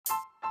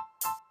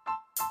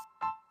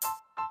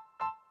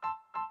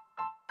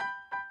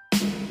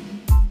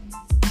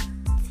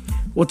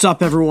What's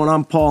up, everyone?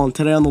 I'm Paul, and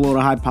today on the Low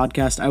to High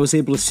podcast, I was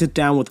able to sit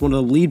down with one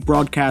of the lead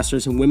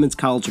broadcasters in women's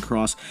college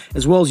lacrosse,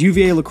 as well as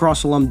UVA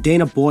lacrosse alum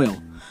Dana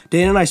Boyle.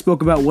 Dana and I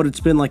spoke about what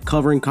it's been like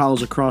covering college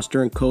lacrosse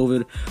during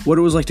COVID, what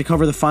it was like to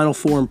cover the Final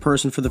Four in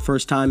person for the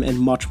first time, and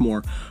much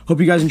more.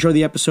 Hope you guys enjoy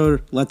the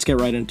episode. Let's get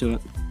right into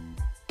it.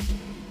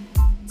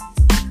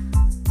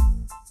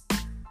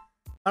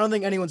 I don't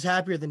think anyone's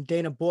happier than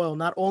Dana Boyle.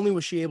 Not only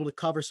was she able to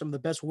cover some of the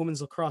best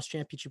women's lacrosse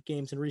championship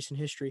games in recent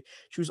history,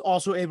 she was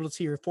also able to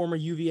see her former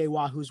UVA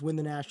Wahoos win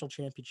the national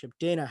championship.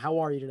 Dana, how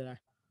are you today?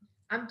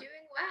 I'm doing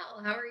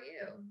well. How are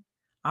you?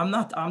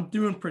 I'm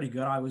doing pretty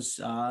good. I was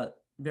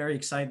very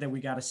excited that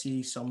we got to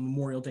see some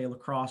Memorial Day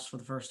lacrosse for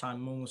the first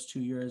time in almost 2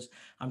 years.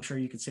 I'm sure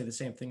you could say the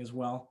same thing as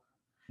well.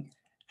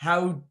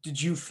 How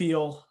did you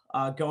feel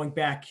going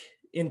back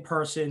in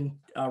person,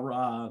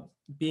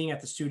 being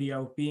at the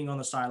studio, being on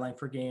the sideline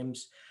for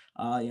games?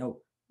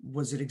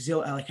 Was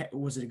it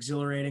was it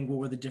exhilarating? What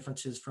were the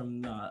differences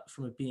from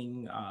it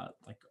being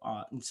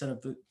instead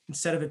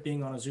of it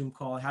being on a Zoom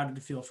call? How did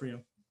it feel for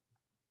you?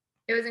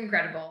 It was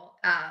incredible.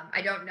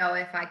 I don't know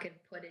if I could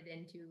put it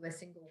into a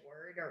single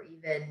word or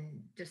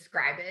even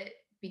describe it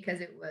because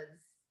it was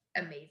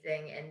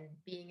amazing. And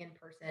being in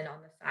person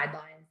on the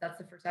sidelines, that's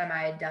the first time I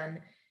had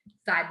done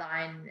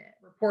sideline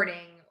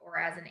reporting or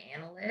as an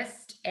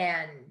analyst.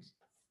 And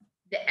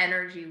the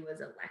energy was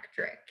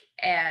electric.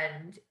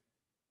 And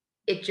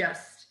it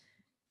just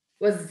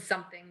was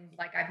something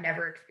like I've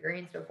never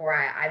experienced before.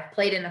 I've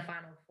played in the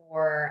Final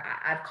Four,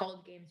 I've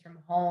called games from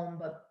home,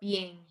 but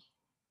being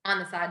on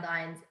the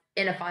sidelines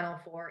in a Final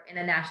Four, in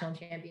a national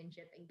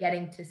championship, and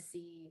getting to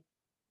see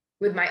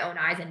with my own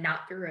eyes and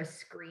not through a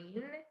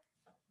screen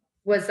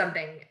was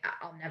something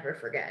I'll never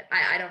forget.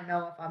 I don't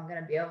know if I'm going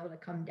to be able to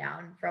come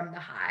down from the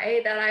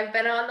high that I've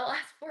been on the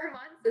last 4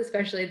 months,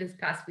 especially this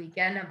past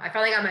weekend. I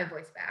finally got my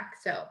voice back.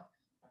 So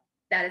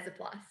that is a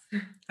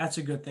plus. That's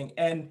a good thing.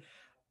 And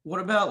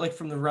what about like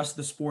from the rest of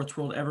the sports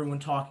world, everyone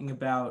talking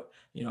about,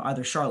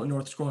 either Charlotte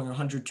North scoring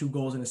 102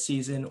 goals in a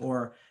season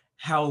or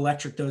how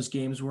electric those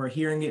games were,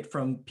 hearing it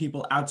from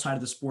people outside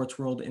of the sports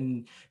world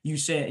and you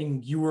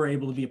saying you were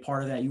able to be a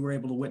part of that, you were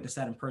able to witness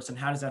that in person.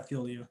 How does that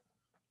feel to you?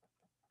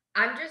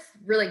 I'm just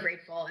really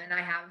grateful, and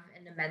I have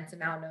an immense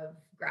amount of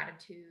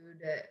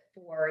gratitude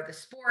for the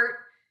sport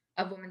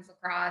of women's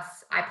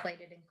lacrosse. I played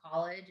it in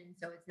college, and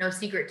so it's no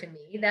secret to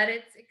me that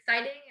it's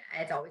exciting.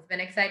 It's always been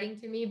exciting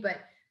to me,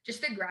 but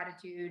just the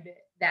gratitude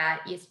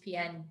that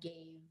ESPN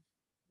gave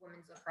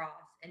women's lacrosse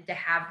and to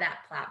have that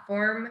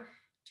platform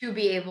to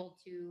be able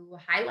to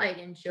highlight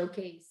and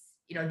showcase,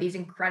 these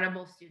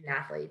incredible student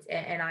athletes.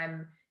 And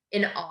I'm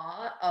in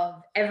awe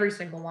of every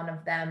single one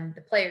of them,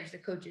 the players, the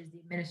coaches, the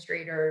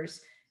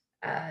administrators,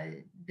 uh,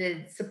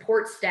 the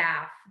support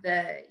staff,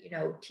 the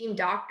team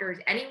doctors,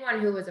 anyone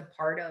who was a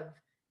part of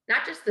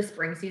not just the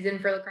spring season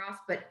for lacrosse,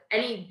 but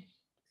any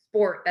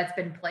sport that's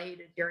been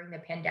played during the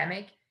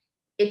pandemic.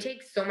 It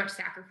takes so much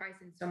sacrifice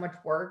and so much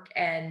work,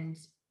 and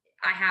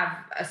I have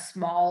a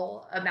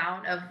small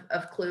amount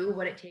of clue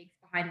what it takes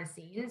behind the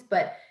scenes,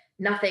 but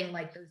nothing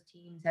like those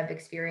teams have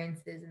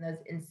experienced this and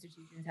those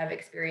institutions have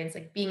experienced,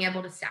 like being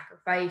able to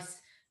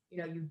sacrifice.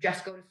 You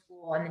just go to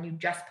school and then you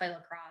just play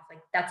lacrosse,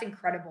 like that's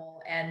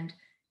incredible. And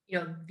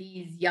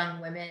these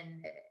young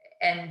women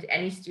and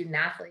any student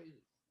athlete,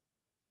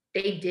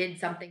 they did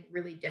something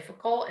really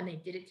difficult and they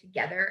did it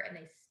together and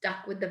they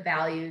stuck with the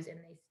values and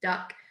they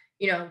stuck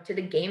to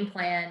the game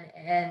plan.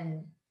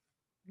 And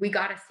we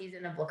got a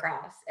season of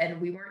lacrosse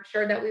and we weren't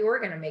sure that we were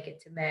going to make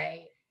it to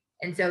May.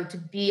 And so to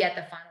be at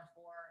the Final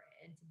Four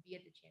and to be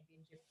at the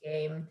championship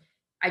game,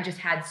 I just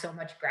had so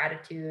much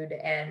gratitude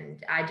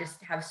and I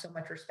just have so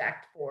much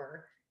respect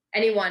for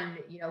anyone,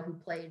 who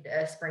played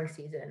a spring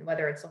season,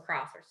 whether it's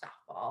lacrosse or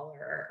softball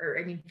or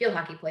I mean, field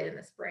hockey played in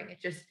the spring.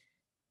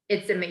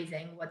 It's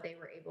amazing what they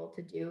were able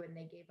to do. And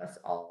they gave us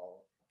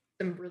all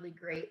some really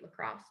great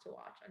lacrosse to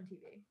watch on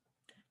TV.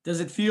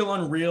 Does it feel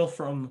unreal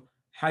from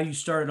how you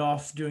started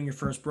off doing your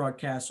first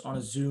broadcast on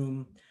a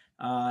Zoom,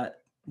 uh,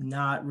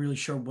 not really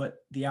sure what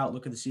the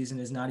outlook of the season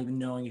is, not even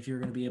knowing if you're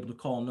going to be able to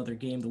call another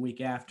game the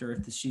week after,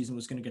 if the season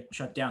was going to get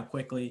shut down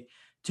quickly,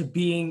 to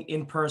being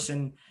in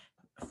person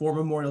for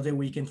Memorial Day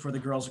weekend for the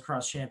girls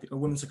lacrosse champion or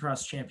women's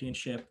lacrosse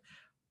championship,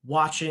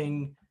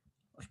 watching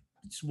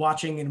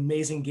watching an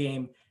amazing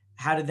game.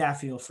 How did that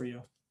feel for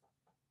you?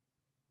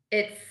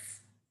 It's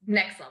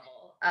next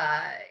level.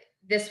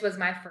 This was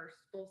my first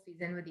full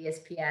season with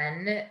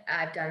ESPN.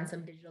 I've done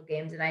some digital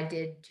games and I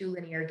did two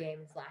linear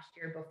games last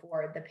year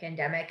before the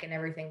pandemic and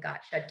everything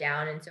got shut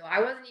down. And so I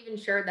wasn't even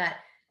sure that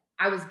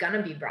I was going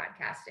to be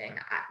broadcasting.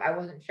 I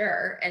wasn't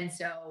sure. And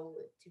so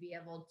to be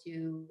able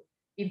to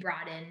be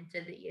brought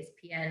into the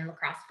ESPN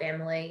lacrosse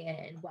family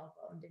and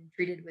welcomed and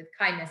treated with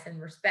kindness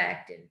and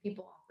respect, and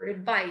people offered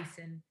advice,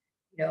 and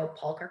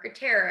Paul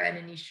Carcaterra and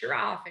Anish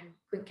Sharaff and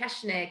Quinn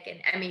Keshnik, and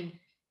I mean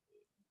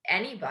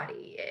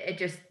anybody. It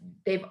just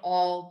they've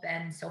all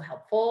been so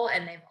helpful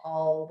and they've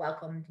all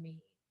welcomed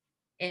me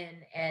in,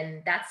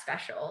 and that's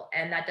special.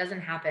 And that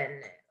doesn't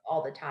happen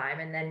all the time.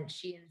 And then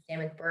she and Sam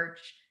McBirch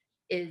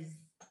is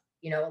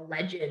a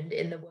legend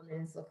in the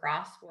women's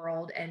lacrosse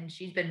world. And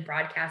she's been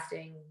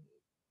broadcasting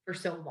for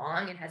so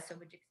long and has so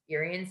much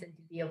experience, and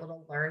to be able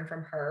to learn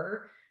from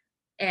her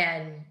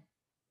and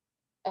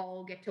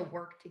all get to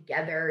work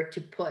together to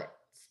put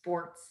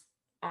sports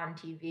on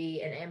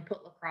TV and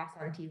put lacrosse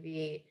on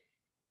TV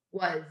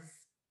was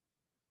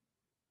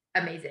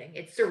amazing.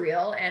 It's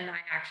surreal. And I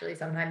actually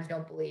sometimes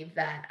don't believe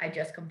that I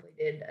just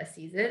completed a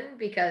season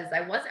because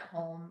I was at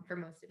home for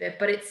most of it,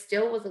 but it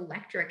still was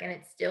electric and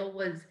it still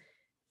was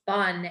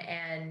fun.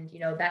 And,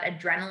 that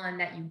adrenaline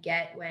that you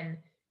get when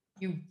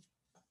you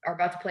are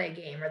about to play a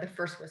game or the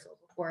first whistle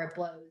before it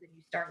blows and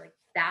you start, like,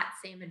 that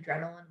same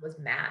adrenaline was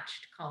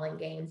matched calling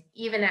games,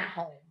 even at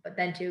home. But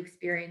then to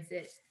experience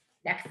it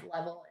next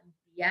level and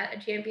be at a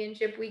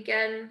championship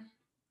weekend,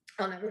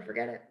 I'll never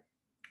forget it.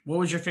 What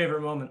was your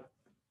favorite moment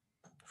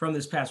from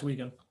this past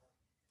weekend?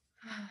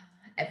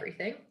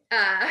 Everything.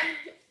 I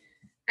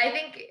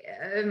think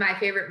my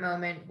favorite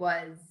moment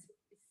was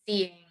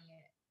seeing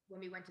when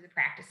we went to the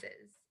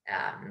practices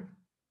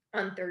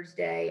on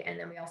Thursday, and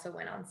then we also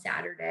went on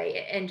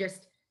Saturday, and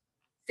just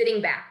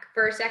sitting back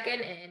for a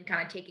second and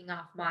kind of taking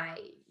off my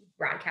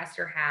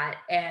broadcaster hat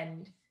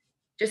and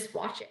just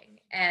watching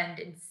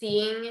and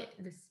seeing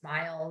the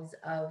smiles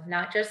of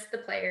not just the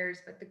players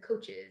but the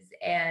coaches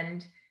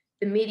and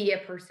the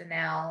media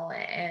personnel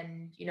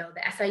and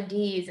the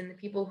SIDs and the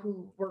people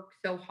who work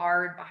so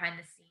hard behind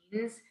the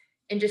scenes,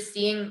 and just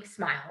seeing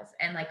smiles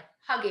and like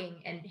hugging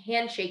and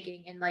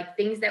handshaking and like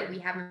things that we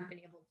haven't been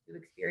able to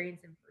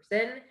experience in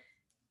person.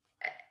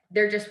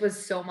 There just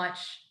was so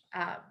much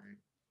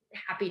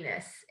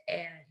happiness,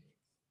 and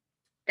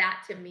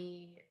that to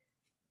me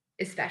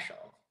is special.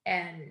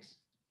 And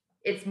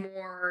it's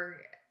more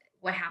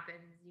what happens,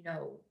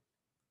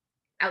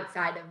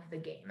 outside of the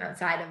game,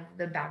 outside of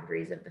the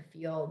boundaries of the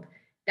field,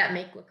 that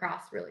make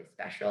lacrosse really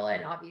special.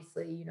 And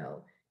obviously,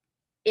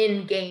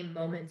 in game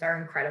moments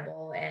are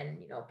incredible. And,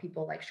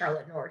 people like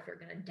Charlotte North are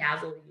going to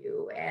dazzle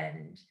you.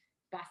 And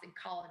Boston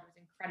College was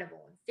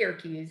incredible, and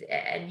Syracuse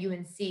and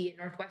UNC and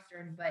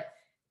Northwestern. But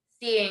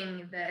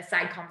seeing the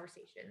side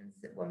conversations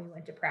when we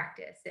went to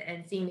practice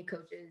and seeing the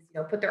coaches,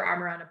 put their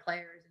arm around the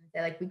players and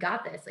say, like, we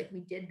got this, like,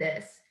 we did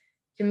this,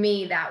 to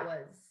me, that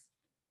was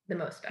the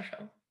most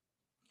special.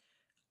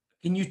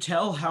 Can you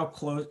tell how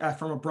close,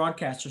 from a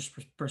broadcaster's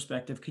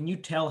perspective, can you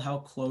tell how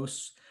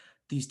close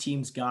these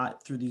teams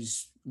got through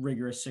these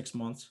rigorous 6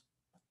 months?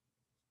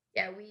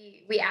 Yeah,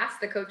 we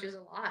asked the coaches a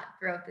lot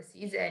throughout the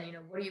season,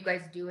 what are you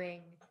guys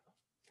doing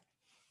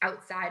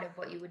outside of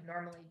what you would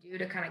normally do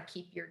to kind of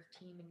keep your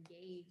team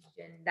engaged,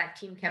 and that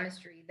team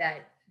chemistry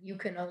that you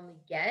can only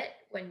get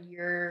when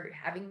you're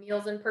having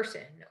meals in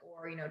person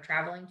or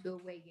traveling to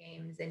away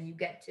games and you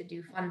get to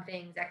do fun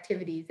things,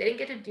 activities. They didn't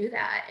get to do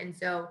that. And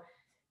so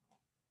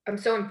I'm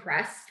so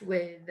impressed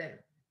with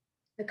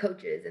the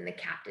coaches and the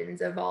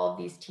captains of all of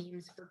these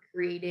teams for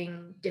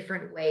creating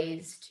different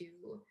ways to,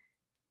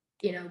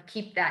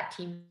 keep that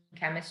team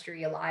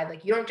chemistry alive.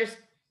 Like, you don't just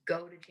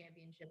go to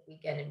championship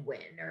weekend and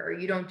win, or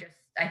you don't just,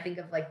 I think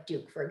of like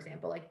Duke, for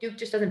example. Like, Duke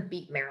just doesn't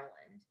beat Maryland,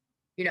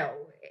 you know,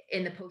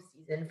 in the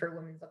postseason for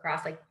women's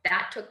lacrosse. Like,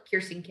 that took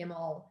Kirsten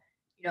Kimmel,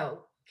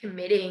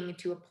 committing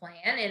to a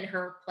plan and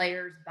her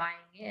players buying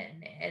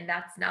in. And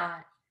that's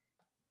not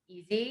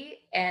easy.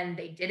 And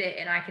they did it.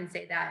 And I can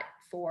say that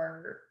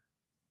for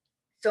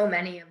so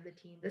many of the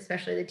teams,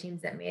 especially the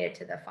teams that made it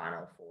to the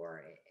Final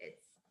Four.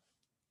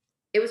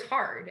 It was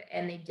hard,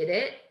 and they did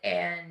it.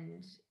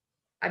 And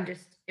I'm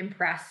just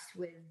impressed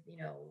with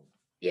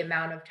the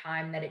amount of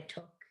time that it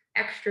took,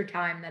 extra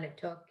time that it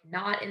took,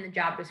 not in the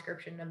job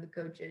description of the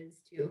coaches,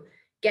 to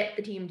get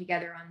the team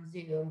together on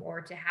Zoom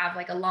or to have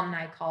like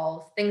alumni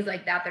calls, things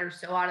like that are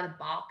so out of the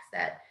box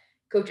that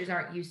coaches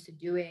aren't used to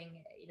doing.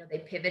 They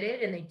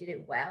pivoted and they did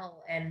it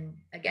well. And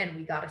again,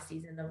 we got a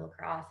season of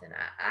lacrosse, and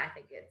I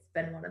think it's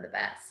been one of the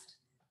best.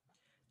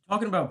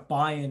 Talking about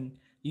buy-in,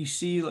 you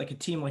see like a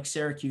team like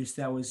Syracuse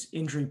that was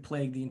injury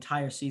plagued the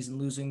entire season,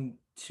 losing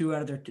two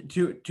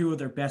of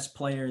their best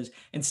players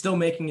and still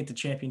making it to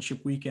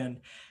championship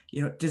weekend.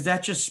 Does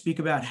that just speak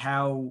about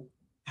how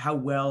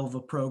well of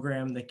a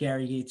program that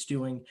Gary Gates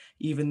doing,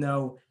 even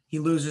though he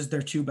loses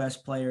their two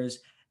best players?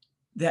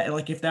 That,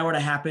 like, if that were to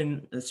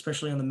happen,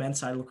 especially on the men's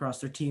side of lacrosse,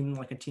 their team,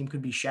 like a team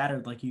could be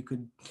shattered. Like, you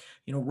could,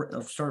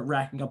 start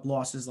racking up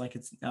losses like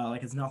it's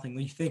nothing.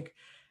 You think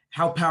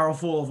how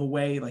powerful of a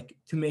way, like,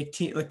 to make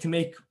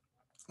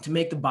to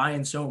make the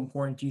buy-in so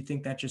important. Do you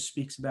think that just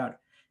speaks about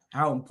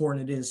how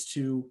important it is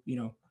to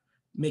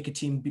make a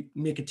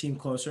team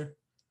closer?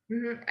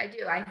 I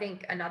do. I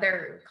think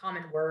another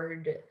common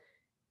word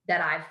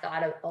that I've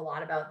thought a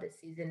lot about this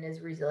season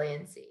is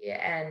resiliency.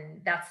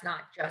 And that's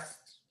not just,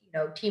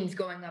 teams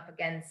going up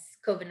against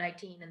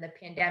COVID-19 and the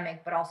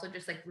pandemic, but also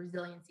just like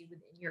resiliency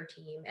within your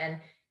team. And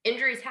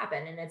injuries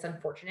happen, and it's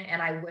unfortunate.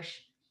 And I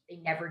wish they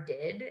never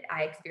did.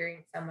 I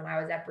experienced some when I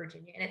was at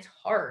Virginia, and it's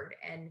hard.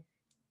 And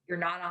you're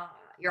not on,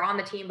 you're on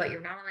the team, but you're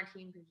not on the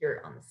team because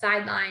you're on the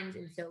sidelines.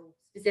 And so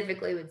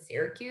specifically with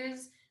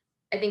Syracuse,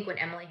 I think when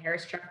Emily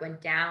Harris Truck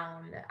went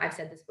down, I've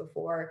said this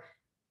before,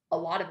 a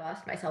lot of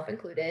us, myself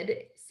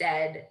included,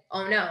 said,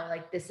 oh no,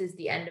 like this is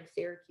the end of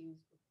Syracuse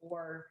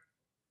before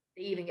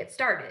they even get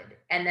started.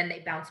 And then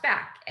they bounce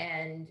back,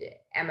 and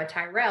Emma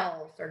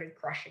Tyrell started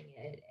crushing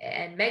it,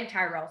 and Meg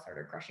Tyrell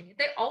started crushing it.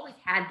 They always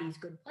had these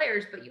good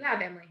players, but you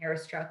have Emily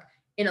Harris Chuck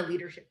in a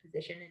leadership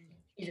position, and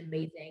she's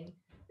amazing.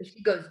 If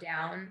she goes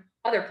down,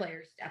 other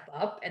players step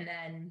up, and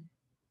then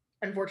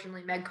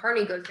unfortunately Meg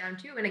Carney goes down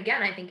too. And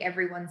again, I think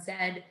everyone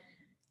said,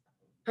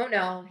 oh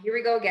no, here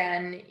we go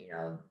again.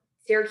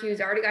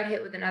 Syracuse already got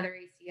hit with another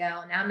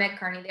ACL. Now Meg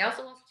Carney, they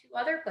also lost two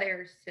other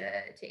players to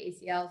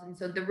ACLs. And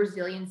so the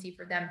resiliency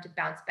for them to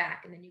bounce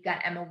back. And then you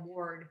got Emma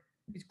Ward,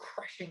 who's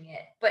crushing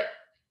it. But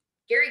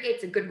Gary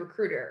Gates a good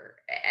recruiter.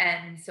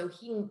 And so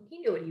he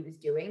knew what he was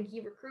doing.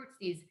 He recruits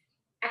these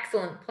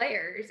excellent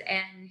players,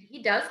 and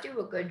he does do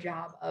a good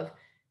job of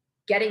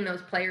getting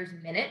those players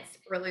minutes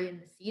early in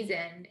the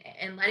season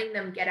and letting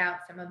them get out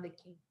some of the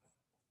kinks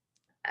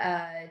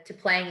to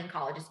playing in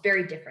college. Is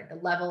very different. The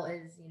level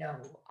is,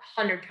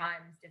 100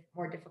 times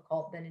more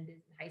difficult than it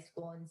is in high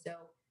school. And so,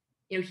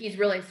 he's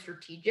really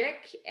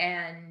strategic,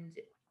 and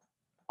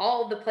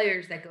all the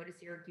players that go to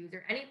Syracuse,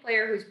 or any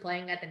player who's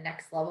playing at the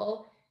next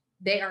level,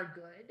 they are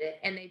good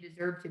and they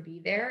deserve to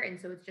be there. And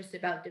so it's just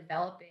about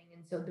developing.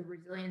 And so the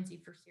resiliency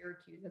for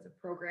Syracuse as a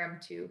program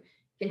to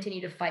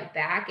continue to fight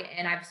back.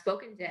 And I've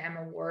spoken to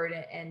Emma Ward,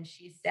 and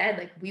she said,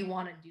 like, we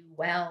want to do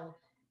well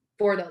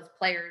for those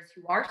players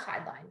who are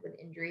sidelined with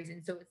injuries.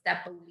 And so it's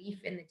that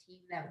belief in the team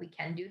that we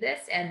can do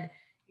this. And,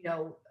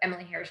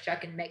 Emily Harris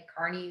Chuck and Meg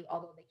Carney,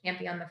 although they can't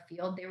be on the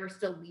field, they were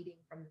still leading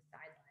from the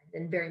sidelines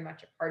and very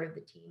much a part of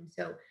the team.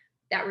 So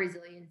that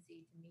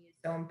resiliency to me is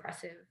so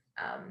impressive.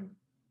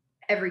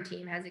 Every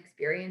team has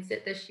experienced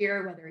it this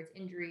year, whether it's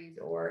injuries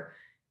or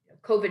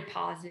COVID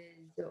pauses,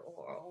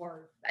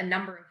 or a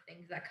number of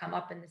things that come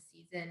up in the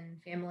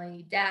season,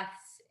 family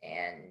deaths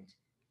and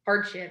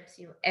hardships.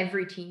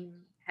 Every team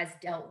has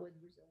dealt with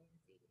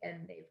resiliency,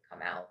 and they've come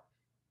out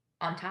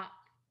on top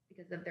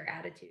because of their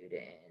attitude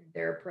and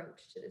their approach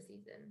to the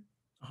season.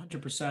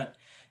 100%.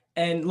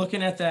 And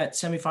looking at that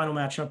semifinal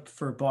matchup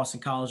for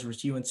Boston College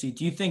versus UNC,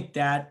 do you think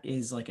that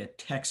is like a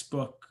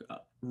textbook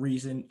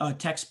reason, a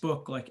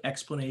textbook like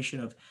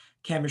explanation of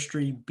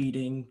chemistry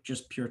beating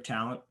just pure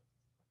talent?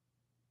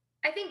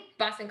 I think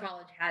Boston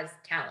College has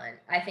talent.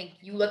 I think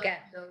you look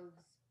at those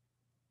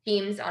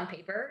teams on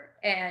paper,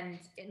 and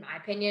in my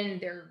opinion,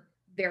 they're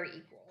very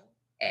equal,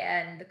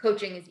 and the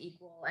coaching is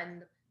equal,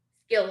 and the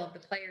skill of the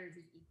players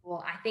is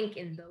equal. I think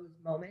in those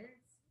moments,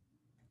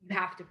 you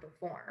have to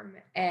perform,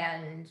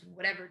 and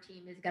whatever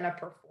team is going to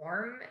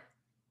perform,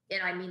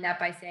 and I mean that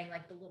by saying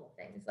like the little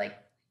things, like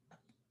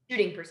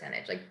shooting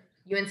percentage. Like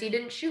UNC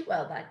didn't shoot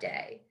well that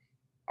day.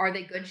 Are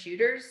they good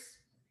shooters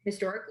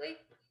historically?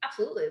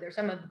 Absolutely, they're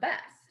some of the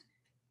best.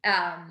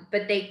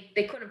 But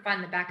they couldn't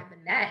find the back of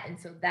the net, and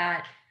so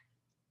that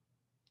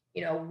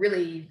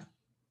really,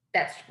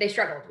 they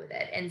struggled with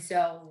it. And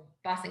so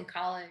Boston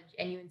College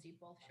and UNC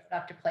both showed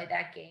up to play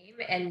that game.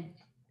 And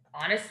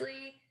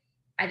honestly,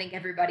 I think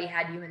everybody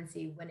had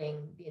UNC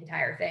winning the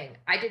entire thing.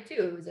 I did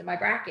too. It was in my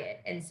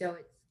bracket. And so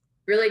it's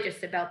really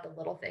just about the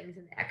little things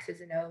and the X's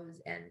and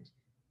O's. And,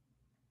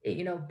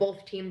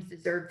 both teams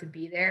deserve to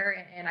be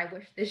there. And I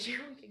wish this year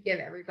we could give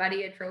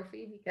everybody a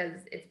trophy,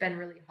 because it's been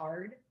really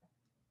hard.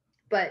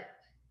 But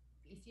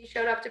BC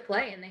showed up to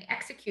play, and they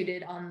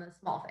executed on the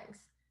small things,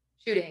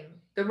 shooting,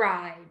 the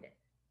ride.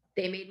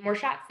 They made more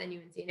shots than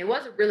UNC, and it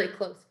was a really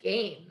close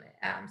game.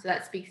 So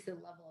that speaks to the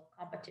level of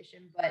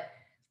competition. But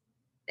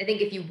I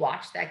think if you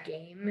watch that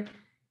game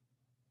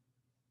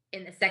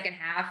in the second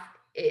half,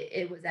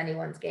 it was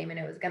anyone's game, and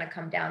it was going to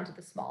come down to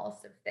the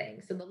smallest of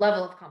things. So the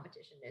level of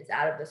competition is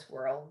out of this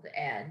world,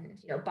 and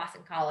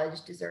Boston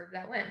College deserved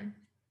that win.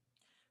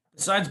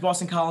 Besides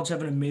Boston College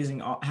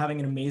having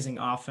an amazing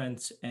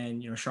offense,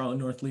 and Charlotte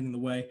North leading the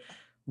way,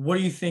 what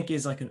do you think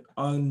is like an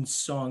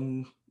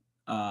unsung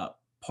uh,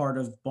 part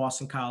of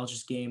Boston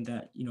College's game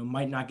that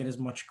might not get as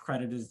much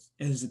credit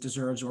as it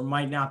deserves, or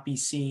might not be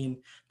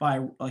seen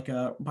by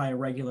a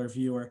regular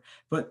viewer,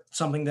 but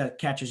something that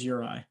catches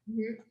your eye?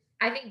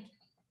 I think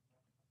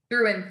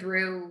through and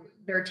through,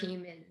 their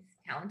team is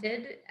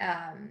talented.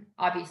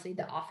 Obviously,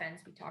 the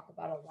offense we talk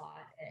about a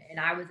lot, and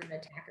I was an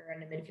attacker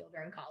and a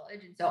midfielder in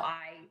college, and so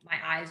my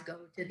eyes go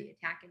to the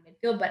attack and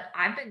midfield. But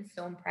I've been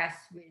so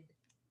impressed with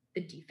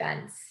the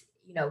defense.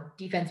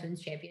 Defense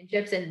wins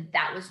championships, and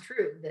that was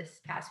true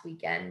this past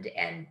weekend.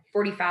 And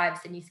 45,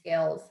 Sydney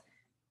Scales,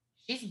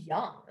 she's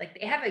young. Like,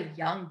 they have a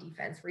young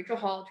defense. Rachel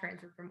Hall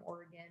transferred from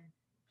Oregon.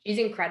 She's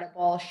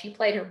incredible. She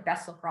played her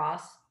best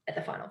lacrosse at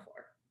the Final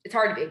Four. It's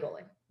hard to be a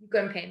goalie. You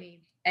couldn't pay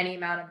me any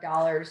amount of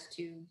dollars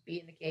to be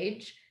in the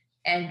cage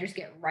and just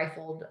get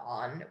rifled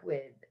on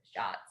with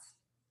shots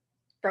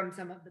from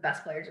some of the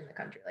best players in the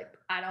country. Like,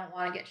 I don't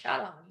want to get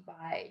shot on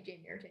by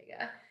Jamie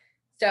Ortega.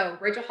 So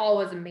Rachel Hall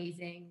was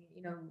amazing.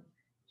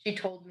 She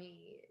told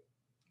me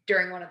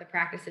during one of the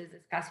practices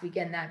this past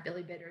weekend that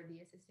Billy Bitter,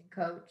 the assistant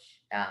coach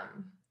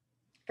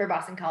for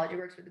Boston College, who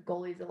works with the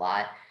goalies a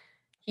lot,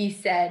 he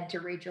said to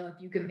Rachel,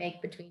 if you can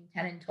make between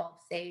 10 and 12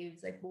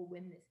 saves, like we'll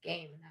win this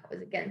game. And that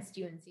was against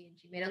UNC and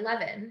she made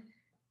 11.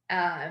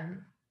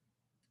 Um,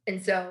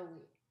 and so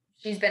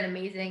she's been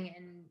amazing.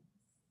 And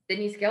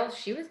Sydney Scales,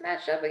 she was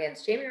matched up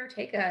against Jamie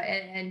Ortega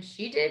and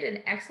she did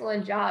an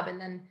excellent job.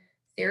 And then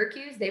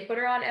Syracuse, they put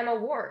her on Emma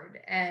Ward.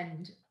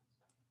 And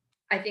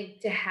I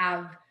think to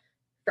have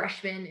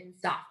freshmen and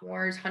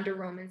sophomores, Hunter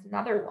Roman's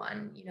another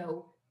one,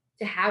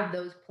 to have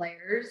those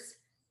players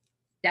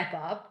step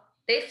up.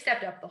 They've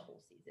stepped up the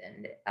whole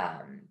season,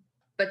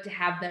 but to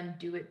have them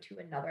do it to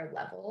another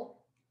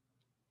level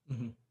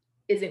Mhm.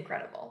 is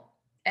incredible.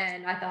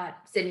 And I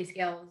thought Sydney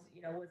Scales,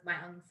 was my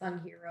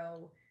unsung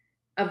hero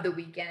of the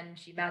weekend.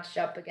 She matched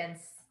up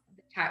against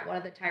one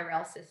of the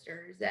Tyrell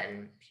sisters,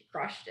 and she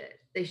crushed it.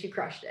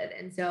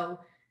 And so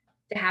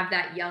to have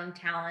that young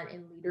talent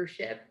in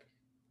leadership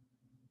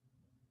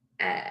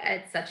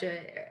at such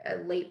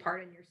a late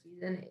part in your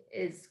season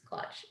is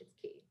clutch. It's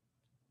key.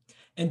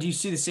 And do you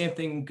see the same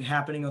thing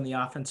happening on the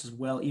offense as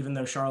well, even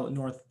though Charlotte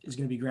North is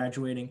going to be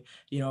graduating?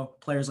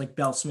 Players like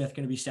Belle Smith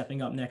going to be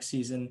stepping up next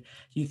season.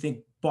 Do you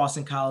think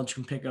Boston College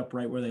can pick up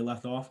right where they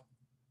left off?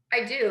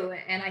 I do,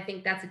 and I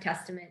think that's a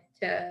testament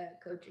to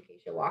Coach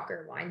Acacia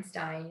Walker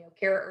Weinstein.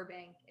 Kara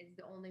Urbank is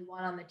the only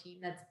one on the team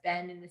that's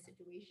been in the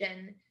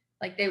situation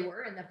like they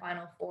were in the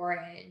Final Four,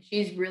 and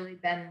she's really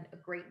been a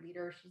great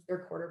leader. She's their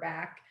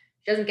quarterback.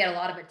 She doesn't get a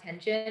lot of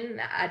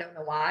attention. I don't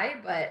know why,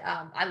 but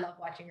I love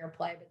watching her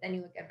play. But then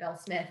you look at Belle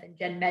Smith and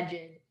Jen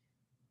Medjid,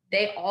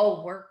 they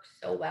all work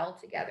so well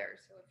together.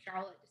 So if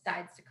Charlotte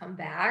decides to come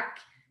back,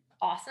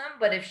 awesome.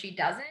 But if she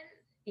doesn't,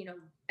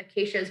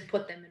 Acacia's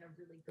put them in a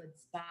really good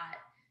spot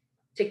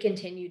to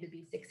continue to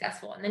be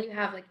successful. And then you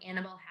have like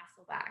Annabelle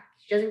Hasselback.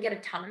 She doesn't get a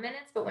ton of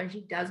minutes, but when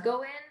she does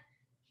go in,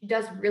 she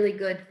does really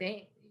good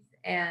things.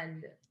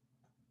 And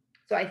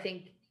so I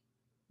think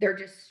they're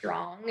just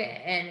strong,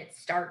 and it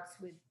starts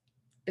with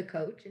the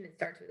coach, and it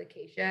starts with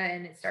Acacia,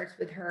 and it starts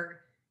with her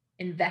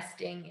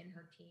investing in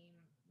her team,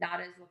 not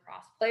as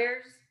lacrosse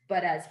players,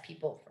 but as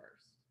people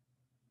first.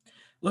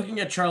 Looking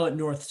at Charlotte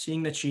North,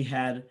 seeing that she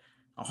had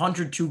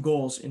 102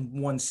 goals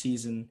in one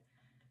season,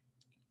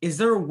 is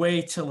there a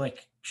way to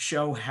like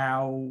show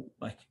how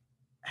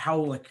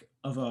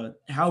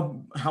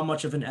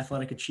much of an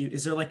athletic achieve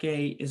is there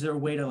a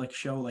way to like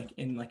show like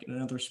in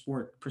another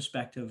sport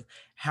perspective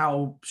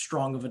how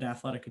strong of an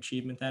athletic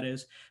achievement that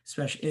is,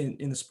 especially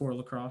in the sport of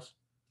lacrosse?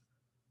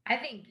 I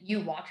think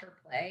you watch her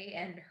play,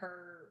 and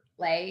her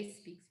play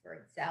speaks for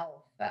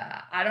itself.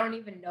 I don't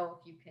even know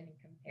if you can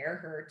compare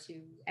her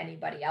to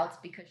anybody else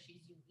because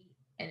she's unique,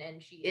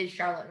 and she is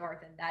Charlotte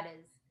North, and that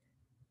is,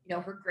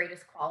 her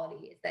greatest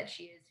quality is that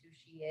she is who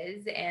she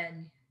is,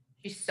 and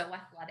she's so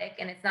athletic.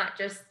 And it's not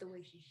just the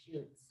way she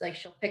shoots. Like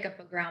she'll pick up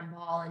a ground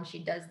ball and she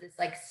does this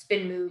like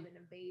spin move and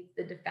evades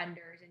the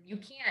defenders, and you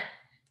can't.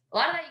 A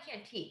lot of that you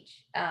can't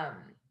teach.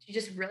 She's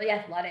just really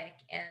athletic,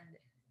 and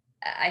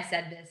I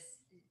said this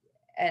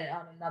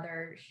on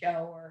another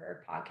show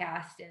or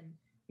podcast, and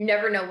you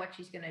never know what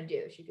she's going to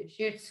do. She could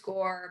shoot,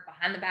 score,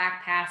 behind the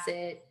back, pass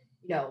it,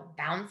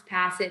 bounce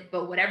pass it,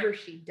 but whatever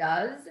she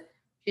does,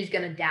 she's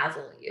going to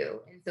dazzle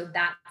you. And so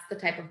that's the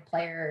type of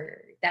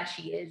player that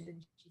she is,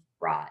 and she's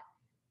brought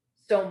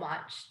so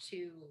much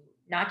to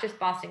not just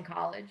Boston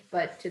College,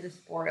 but to the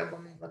sport of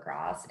women's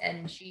lacrosse.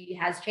 And she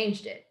has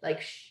changed it.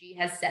 Like she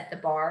has set the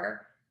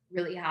bar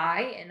really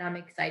high, and I'm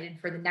excited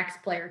for the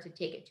next player to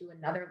take it to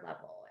another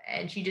level.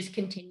 And she just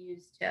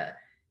continues to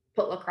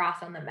put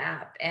lacrosse on the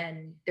map.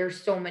 And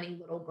there's so many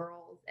little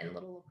girls and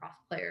little lacrosse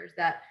players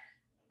that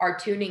are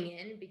tuning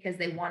in because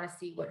they want to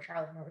see what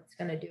Charlotte North's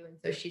going to do. And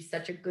so she's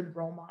such a good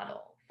role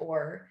model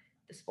for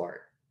the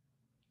sport.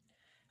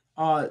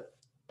 uh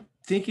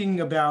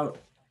Thinking about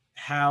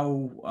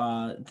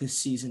how this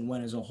season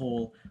went as a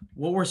whole,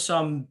 what were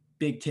some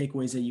big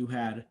takeaways that you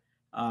had,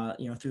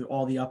 through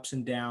all the ups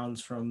and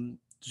downs from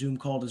Zoom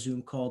call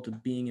to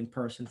being in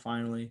person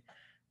finally?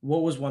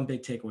 What was one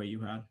big takeaway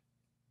you had?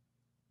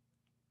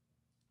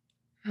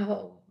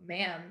 Oh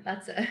man,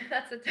 that's a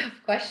that's a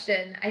tough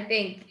question. I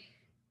think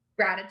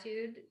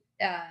gratitude,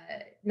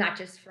 not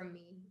just from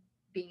me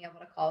being able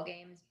to call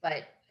games,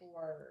 but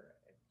for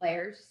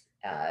players,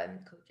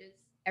 coaches.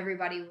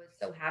 Everybody was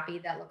so happy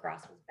that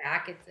lacrosse was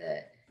back. It's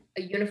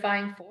a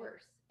unifying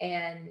force,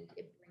 and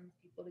it brings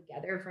people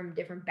together from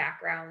different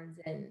backgrounds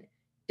and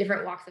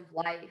different walks of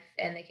life,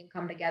 and they can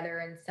come together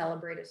and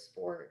celebrate a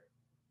sport.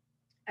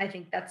 I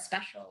think that's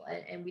special,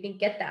 and we didn't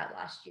get that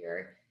last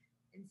year.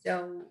 And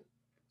so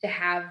to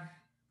have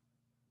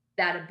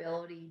that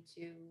ability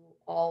to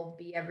all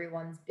be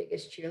everyone's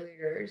biggest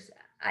cheerleaders,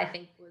 I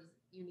think was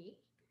unique.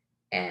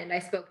 And I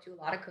spoke to a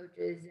lot of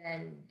coaches,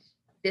 and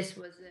this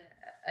was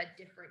a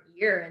different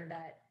year in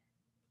that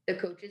the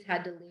coaches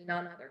had to lean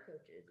on other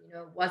coaches.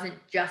 It wasn't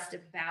just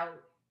about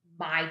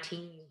my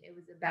team, it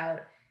was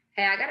about,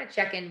 hey, I got to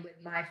check in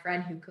with my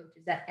friend who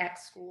coaches at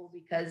X school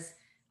because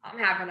I'm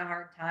having a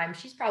hard time.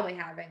 She's probably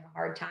having a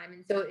hard time.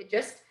 And so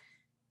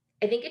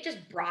I think it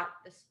just brought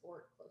the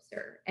sport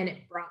closer, and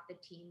it brought the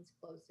teams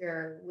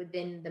closer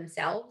within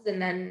themselves,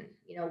 and then,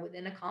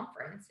 within a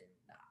conference. And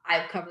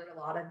I've covered a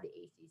lot of the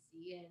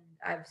ACC, and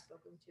I've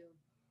spoken to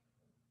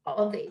all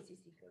of the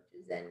ACC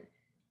coaches, and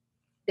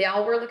they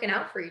all were looking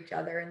out for each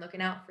other and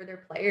looking out for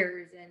their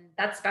players, and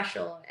that's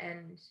special.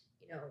 And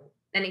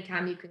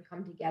anytime you can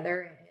come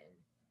together and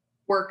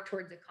work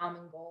towards a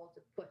common goal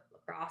to put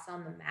lacrosse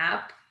on the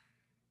map,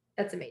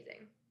 that's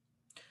amazing.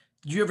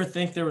 Did you ever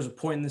think there was a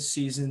point in the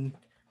season,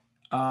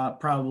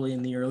 probably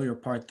in the earlier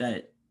part,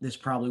 that this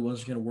probably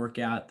wasn't going to work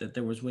out, that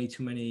there was way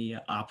too many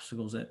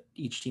obstacles that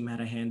each team had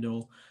to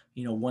handle?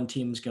 One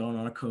team's going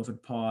on a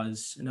COVID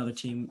pause, another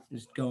team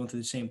is going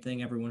through the same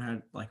thing. Everyone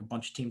had, like, a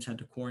bunch of teams had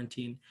to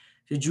quarantine.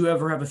 Did you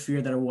ever have a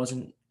fear that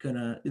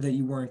that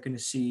you weren't gonna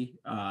see,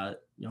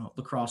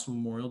 lacrosse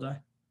Memorial Day?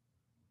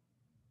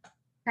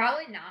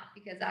 Probably not,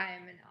 because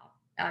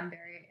I'm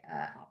very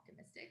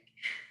optimistic.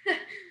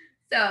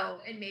 So,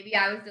 and maybe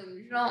I was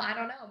delusional. I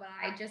don't know, but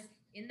I just,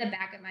 in the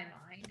back of my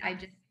mind, I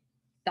just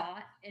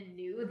thought and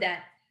knew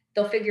that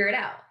they'll figure it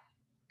out.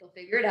 They'll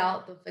figure it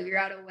out. They'll figure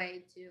out a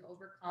way to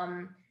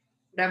overcome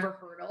whatever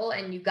hurdle,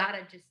 and you got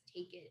to just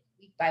take it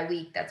week by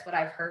week. That's what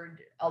I've heard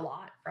a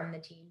lot from the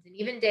teams, and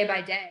even day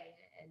by day.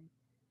 And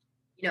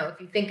if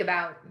you think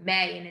about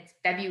May and it's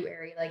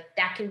February, like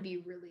that can be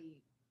really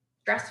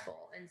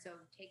stressful. And so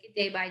take it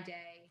day by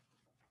day,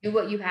 do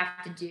what you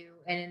have to do.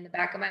 And in the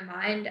back of my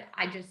mind,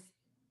 I just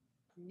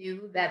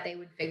knew that they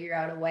would figure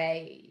out a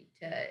way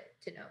to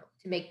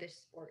make this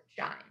sport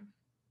shine.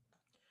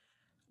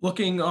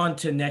 Looking on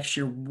to next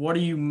year, what are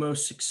you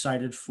most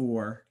excited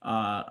for?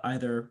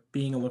 Either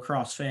being a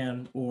lacrosse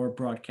fan or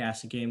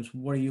broadcasting games,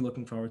 what are you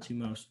looking forward to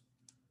most?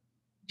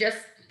 Just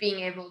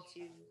being able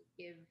to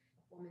give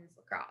women's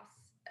lacrosse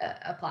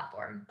a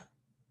platform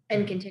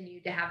and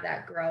continue to have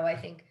that grow. I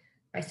think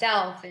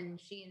myself and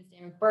she and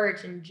Sam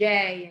Birch and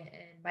Jay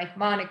and Mike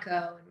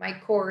Monaco and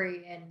Mike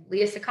Corey and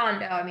Leah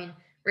Secondo, I mean,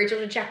 Rachel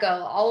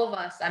DeCecco, all of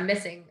us, I'm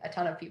missing a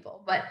ton of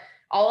people, but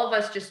all of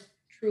us just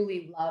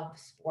truly love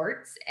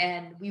sports,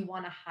 and we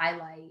want to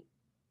highlight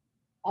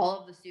all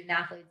of the student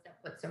athletes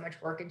that put so much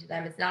work into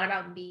them. It's not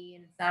about me,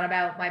 and it's not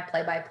about my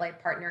play-by-play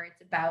partner.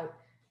 It's about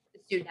the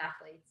student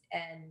athletes,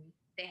 and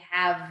they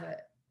have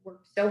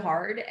worked so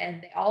hard,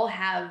 and they all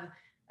have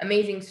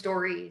amazing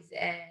stories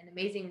and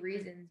amazing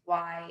reasons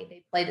why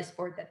they play the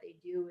sport that they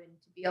do.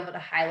 And to be able to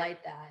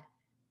highlight that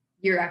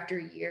year after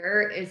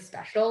year is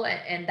special,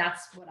 and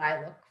that's what I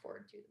look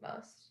forward to the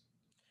most.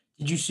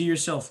 Did you see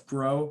yourself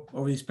grow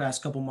over these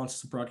past couple months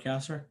as a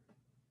broadcaster?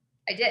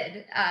 I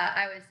did.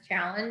 I was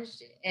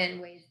challenged in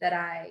ways that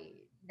I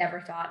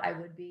never thought I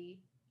would be.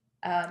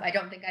 I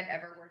don't think I've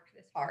ever worked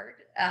this hard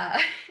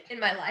in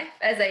my life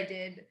as I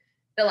did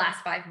the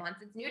last 5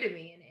 months. It's new to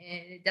me,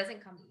 and it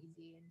doesn't come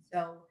easy. And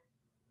so,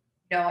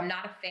 I'm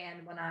not a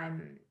fan when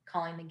I'm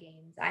calling the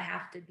games. I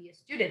have to be a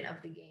student of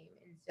the game.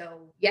 And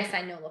so, yes,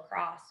 I know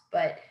lacrosse,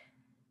 but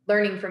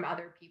learning from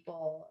other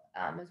people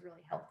was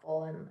really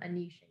helpful. And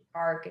Anish and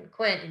Park and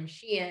Quint and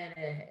Sheehan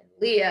and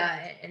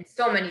Leah and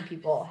so many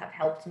people have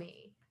helped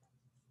me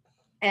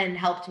and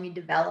helped me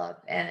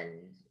develop. And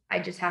I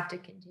just have to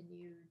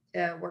continue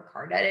to work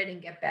hard at it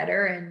and get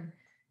better. And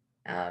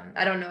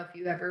I don't know if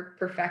you ever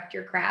perfect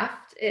your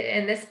craft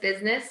in this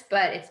business,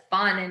 but it's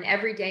fun and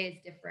every day is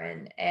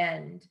different.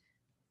 And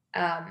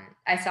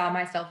I saw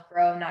myself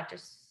grow, not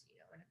just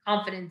in a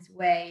confidence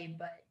way,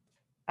 but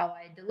how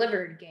I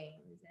delivered games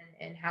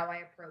and how I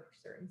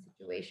approached certain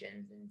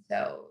situations. And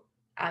so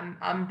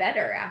I'm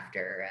better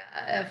after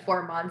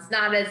 4 months,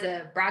 not as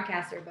a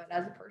broadcaster, but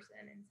as a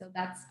person. And so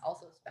that's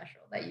also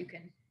special that you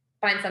can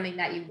find something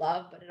that you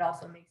love, but it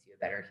also makes you a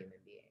better human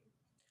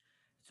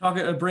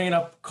being. Bringing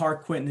up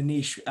Clark, Quint, and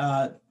Anish,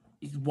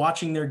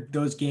 watching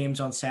those games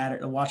on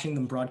Saturday, watching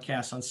them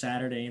broadcast on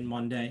Saturday and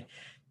Monday.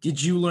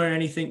 Did you learn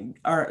anything,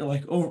 or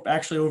like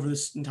over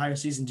this entire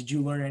season? Did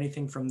you learn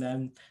anything from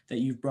them that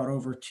you've brought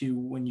over to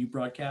when you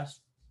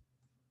broadcast?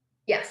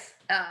 Yes,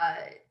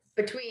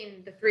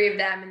 between the three of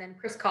them, and then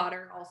Chris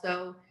Cotter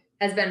also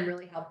has been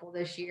really helpful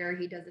this year.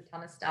 He does a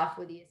ton of stuff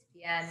with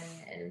ESPN,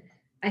 and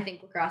I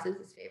think lacrosse is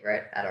his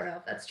favorite. I don't know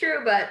if that's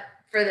true, but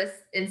for this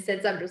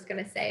instance, I'm just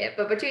going to say it.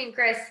 But between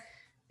Chris,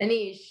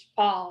 Anish,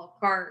 Paul,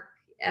 Clark,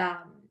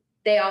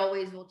 they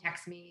always will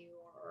text me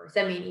or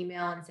send me an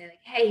email and say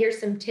like, "Hey, here's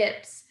some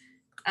tips."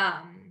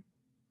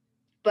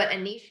 But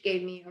Anish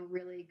gave me a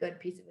really good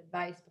piece of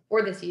advice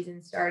before the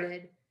season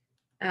started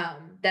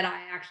that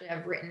I actually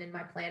have written in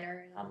my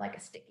planner and on like a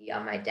sticky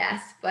on my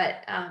desk.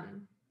 But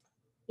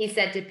he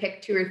said to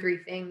pick 2 or 3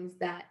 things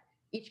that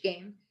each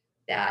game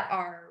that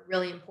are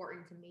really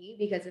important to me,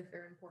 because if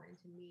they're important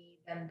to me,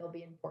 then they'll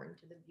be important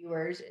to the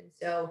viewers. And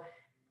so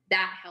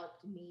that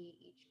helped me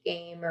each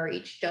game or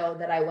each show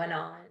that I went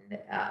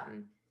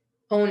on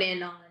hone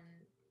in on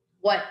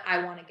what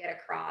I want to get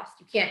across.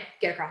 You can't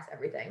get across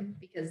everything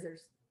because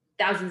there's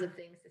thousands of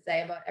things to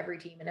say about every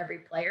team and every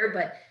player,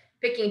 but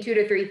picking 2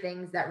 to 3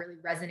 things that really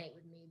resonate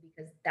with me,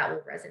 because that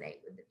will resonate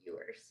with the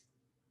viewers.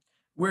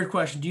 Weird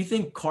question. Do you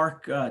think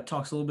Clark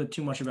talks a little bit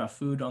too much about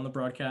food on the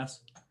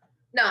broadcast?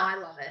 No, I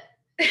love it.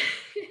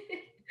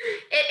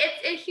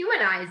 it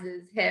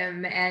humanizes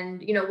him.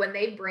 And, when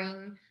they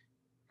bring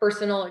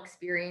personal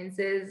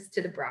experiences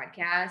to the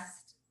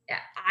broadcast,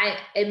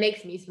 it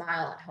makes me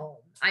smile at home.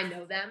 I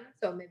know them,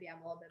 so maybe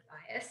I'm a little bit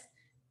biased,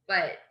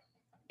 but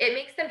it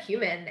makes them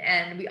human,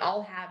 and we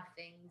all have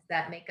things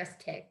that make us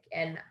tick.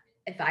 And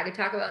if I could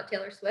talk about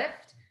Taylor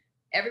Swift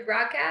every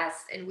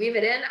broadcast and weave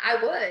it in,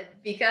 I would,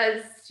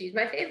 because she's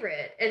my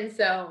favorite. And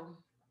so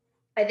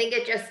I think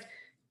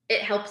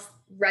it helps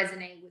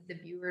resonate with the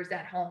viewers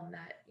at home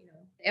that,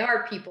 they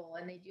are people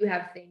and they do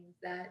have things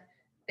that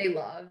they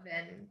love,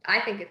 and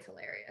I think it's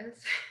hilarious.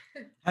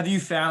 Have you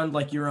found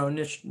like your own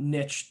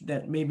niche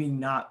that maybe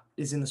not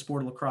is in the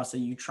sport of lacrosse that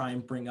you try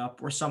and bring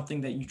up, or something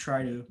that you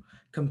try to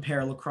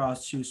compare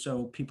lacrosse to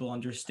so people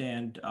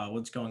understand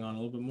what's going on a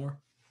little bit more?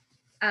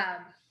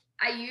 Um,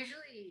 I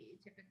usually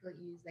typically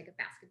use like a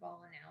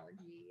basketball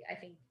analogy. I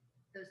think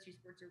those two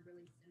sports are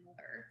really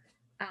similar.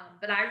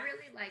 But I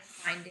really like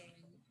finding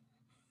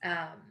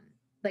um,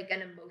 like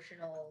an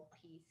emotional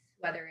piece,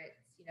 whether it's,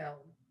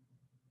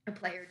 a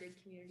player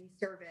did community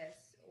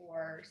service,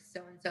 or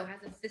so and so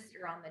has a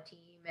sister on the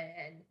team,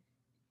 and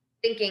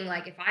thinking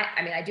like,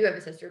 I mean, I do have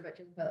a sister, but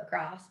she doesn't play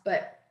lacrosse,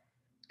 but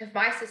if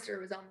my sister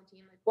was on the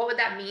team, like what would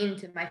that mean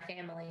to my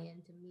family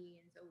and to me?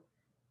 And so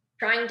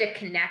trying to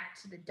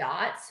connect the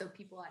dots so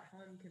people at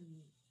home can,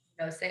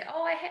 say,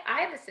 oh,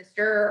 I have a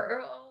sister,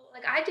 or oh,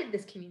 like I did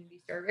this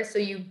community service. So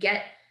you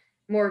get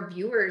more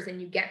viewers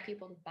and you get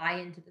people to buy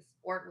into the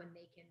sport when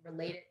they can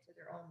relate it to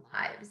their own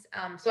lives.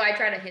 So I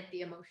try to hit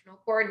the emotional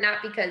chord,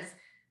 not because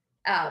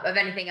of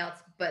anything else,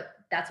 but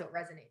that's what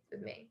resonates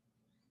with me.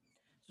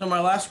 So my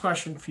last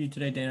question for you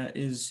today, Dana,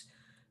 is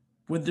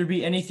would there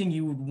be anything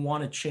you would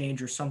want to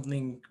change or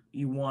something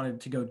you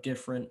wanted to go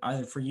different,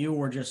 either for you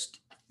or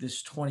just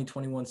this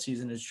 2021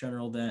 season as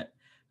general, that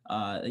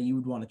you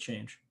would want to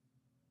change?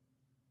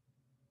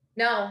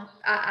 No,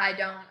 I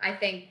don't. I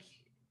think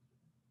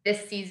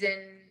this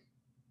season,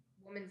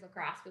 women's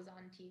lacrosse was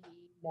on TV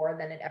more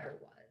than it ever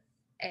was.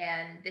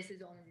 And this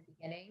is only the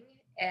beginning.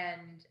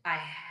 And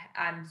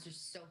I'm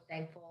just so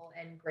thankful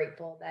and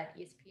grateful that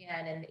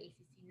ESPN and the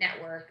ACC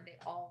network, they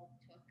all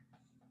took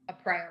a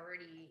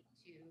priority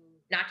to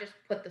not just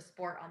put the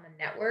sport on the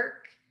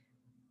network,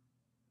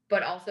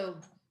 but also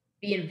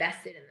be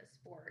invested in the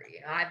sport.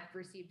 I've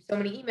received so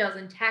many emails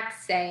and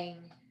texts saying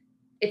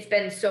it's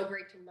been so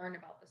great to learn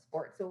about the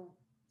sport. So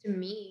to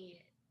me,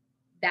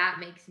 that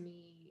makes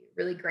me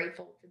really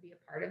grateful to be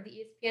a part of the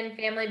ESPN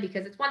family,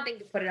 because it's one thing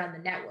to put it on the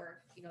network,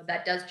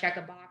 that does check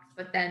a box,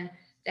 but then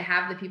to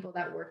have the people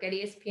that work at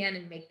ESPN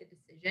and make the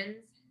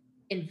decisions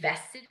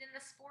invested in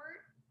the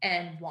sport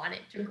and want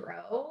it to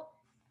grow,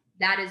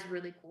 that is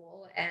really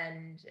cool.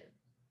 And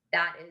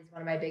that is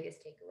one of my biggest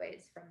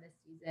takeaways from this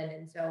season.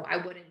 And so I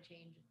wouldn't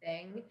change a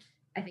thing.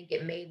 I think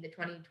it made the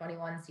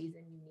 2021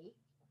 season unique,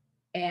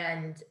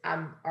 and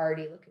I'm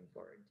already looking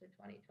forward to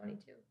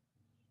 2022.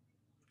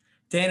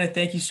 Dana,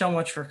 thank you so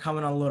much for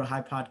coming on the Low to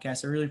High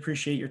podcast. I really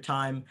appreciate your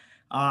time.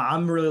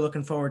 I'm really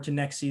looking forward to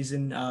next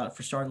season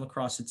for starting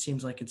lacrosse. It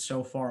seems like it's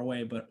so far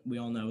away, but we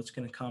all know it's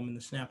going to come in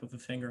the snap of a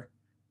finger.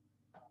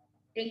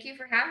 Thank you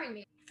for having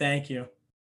me. Thank you.